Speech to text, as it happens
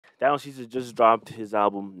Down Caesar just dropped his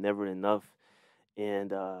album Never Enough,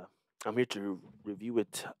 and I'm here to review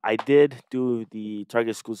it. I did do the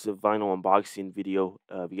Target exclusive vinyl unboxing video.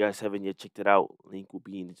 If you guys haven't yet checked it out, link will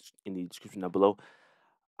be in the description down below.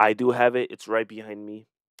 I do have it. It's right behind me,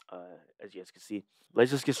 as you guys can see.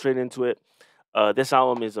 Let's just get straight into it. This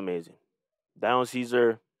album is amazing. Down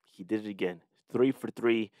Caesar, he did it again. 3 for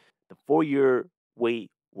 3. The 4 year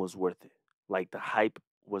wait was worth it. Like the hype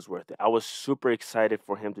was worth it. I was super excited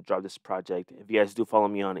for him to drop this project. If you guys do follow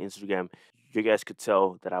me on Instagram, you guys could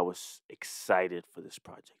tell that I was excited for this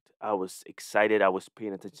project. I was excited. I was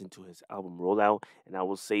paying attention to his album rollout, and I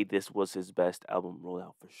will say this was his best album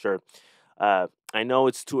rollout for sure. I know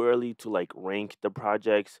it's too early to like rank the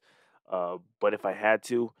projects, but if I had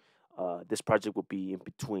to, this project would be in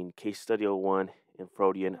between Case Study 01 and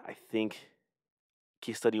Freudian. I think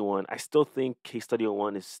Case Study 01, I still think Case Study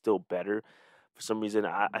 01 is still better. For some reason,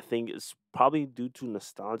 I think it's probably due to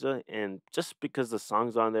nostalgia and just because the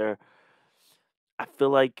songs on there, I feel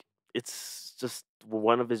like it's just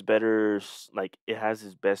one of his better, like, it has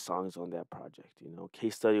his best songs on that project.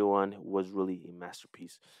 Case Study 01 was really a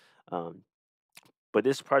masterpiece. Um, but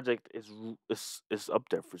this project is up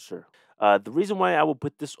there for sure. The reason why I would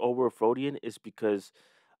put this over Freudian is because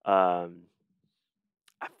um,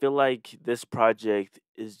 I feel like this project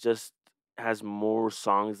is just has more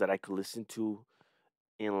songs that I could listen to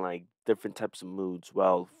in like different types of moods.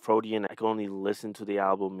 While Freudian, I can only listen to the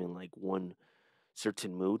album in like one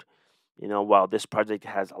certain mood. While this project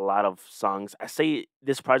has a lot of songs, I say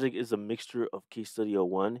this project is a mixture of Case Study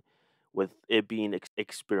 01 with it being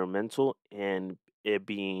experimental and it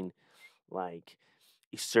being like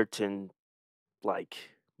a certain like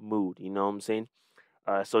mood. You know what I'm saying?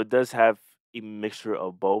 So it does have a mixture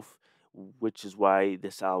of both, which is why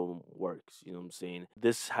this album works. You know what I'm saying?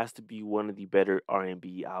 This has to be one of the better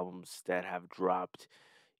R&B albums that have dropped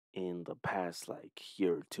in the past like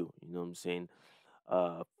year or two. You know what I'm saying?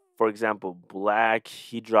 Uh, for example, Black,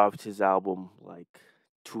 he dropped his album like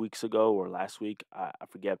 2 weeks ago or last week. I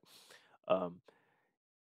forget. Um,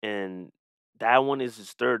 and that one is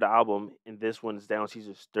his third album, and this one is Down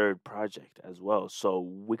Caesar's third project as well. So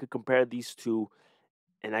we could compare these two,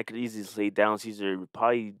 and I could easily say Down Caesar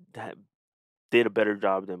probably did a better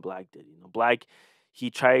job than Black did. Black,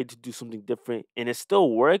 he tried to do something different, and it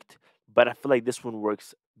still worked, but I feel like this one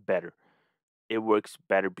works better. It works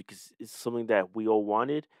better because it's something that we all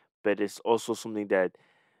wanted, but it's also something that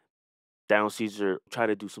Down Caesar tried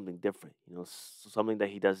to do something different. Something that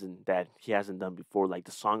he hasn't done before. Like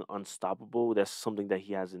the song "Unstoppable," that's something that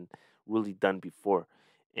he hasn't really done before,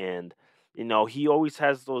 and he always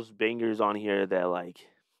has those bangers on here that like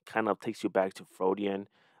kind of takes you back to Freudian.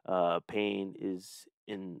 "Pain is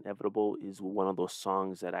Inevitable" is one of those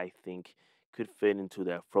songs that I think could fit into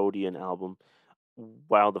that Freudian album.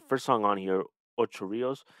 While the first song on here, Ocho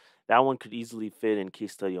Rios, that one could easily fit in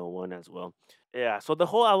Case Study 01 as well. Yeah, so the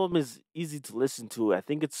whole album is easy to listen to. I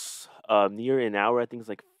think it's near an hour. I think it's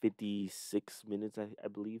like 56 minutes, I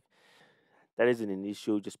believe. That isn't an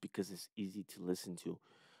issue just because it's easy to listen to.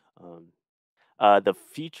 Um, the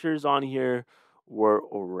features on here were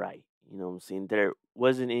alright. You know what I'm saying? There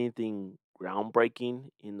wasn't anything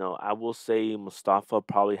groundbreaking. I will say Mustafa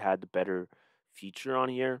probably had the better feature on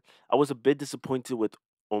here. I was a bit disappointed with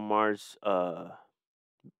Omar's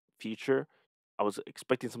feature. I was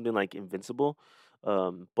expecting something like Invincible,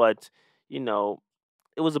 but you know,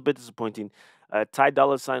 it was a bit disappointing. Ty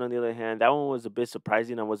Dolla Sign, on the other hand, that one was a bit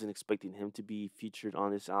surprising. I wasn't expecting him to be featured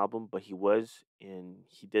on this album, but he was, and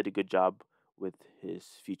he did a good job with his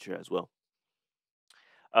feature as well.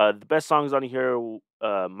 The best songs on here,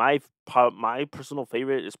 my personal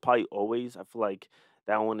favorite is probably Always. I feel like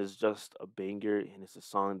that one is just a banger, and it's a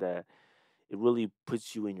song that it really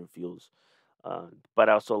puts you in your feels. But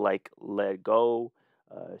I also like Let Go,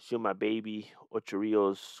 Shoot My Baby, Ocho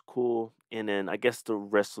Rios, Cool, and then I guess the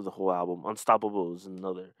rest of the whole album. Unstoppable is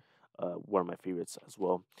another one of my favorites as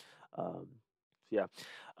well. Um, yeah,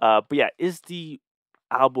 but yeah, is the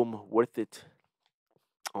album worth it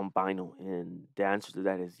on vinyl? And the answer to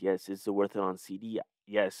that is yes. Is it worth it on CD?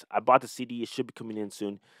 Yes, I bought the CD. It should be coming in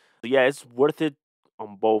soon. So yeah, it's worth it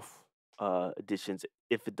on both editions.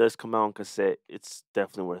 If it does come out on cassette, it's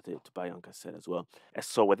definitely worth it to buy on cassette as well.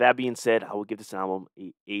 So with that being said, I will give this album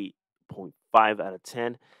a 8.5 out of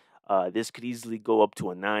 10. This could easily go up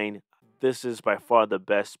to a 9. This is by far the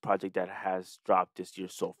best project that has dropped this year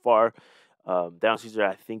so far. Down Caesar,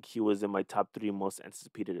 I think he was in my top 3 most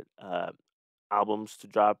anticipated albums to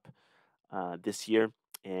drop this year,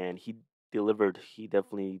 and he delivered. He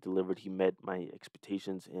definitely delivered. He met my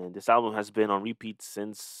expectations, and this album has been on repeat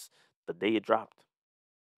since the day it dropped.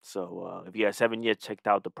 So if you guys haven't yet checked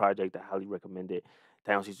out the project, I highly recommend it.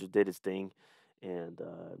 Daniel Caesar did his thing, and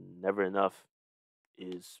Never Enough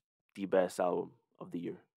is the best album of the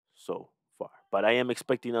year so far. But I am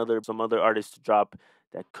expecting other some other artists to drop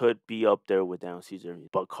that could be up there with Daniel Caesar.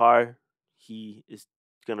 But Carr, he is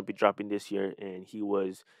gonna be dropping this year, and he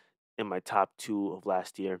was in my top two of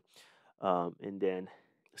last year. And then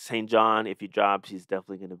St. John, if he drops, he's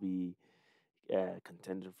definitely gonna be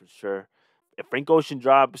contender for sure. If Frank Ocean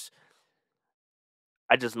drops,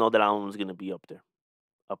 I just know that album's gonna be up there,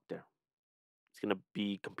 up there. It's gonna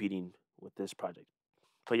be competing with this project.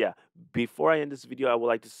 But yeah, before I end this video, I would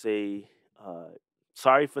like to say uh,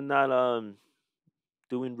 sorry for not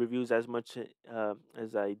doing reviews as much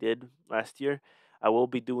as I did last year. I will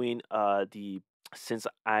be doing the Since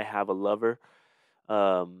I Have a Lover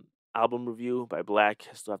um, album review by Black.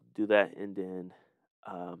 I still have to do that, and then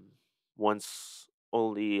um, once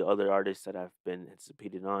only other artists that I've been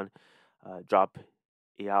anticipating on drop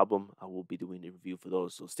a album, I will be doing a review for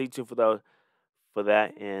those. So stay tuned for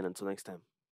that. And until next time.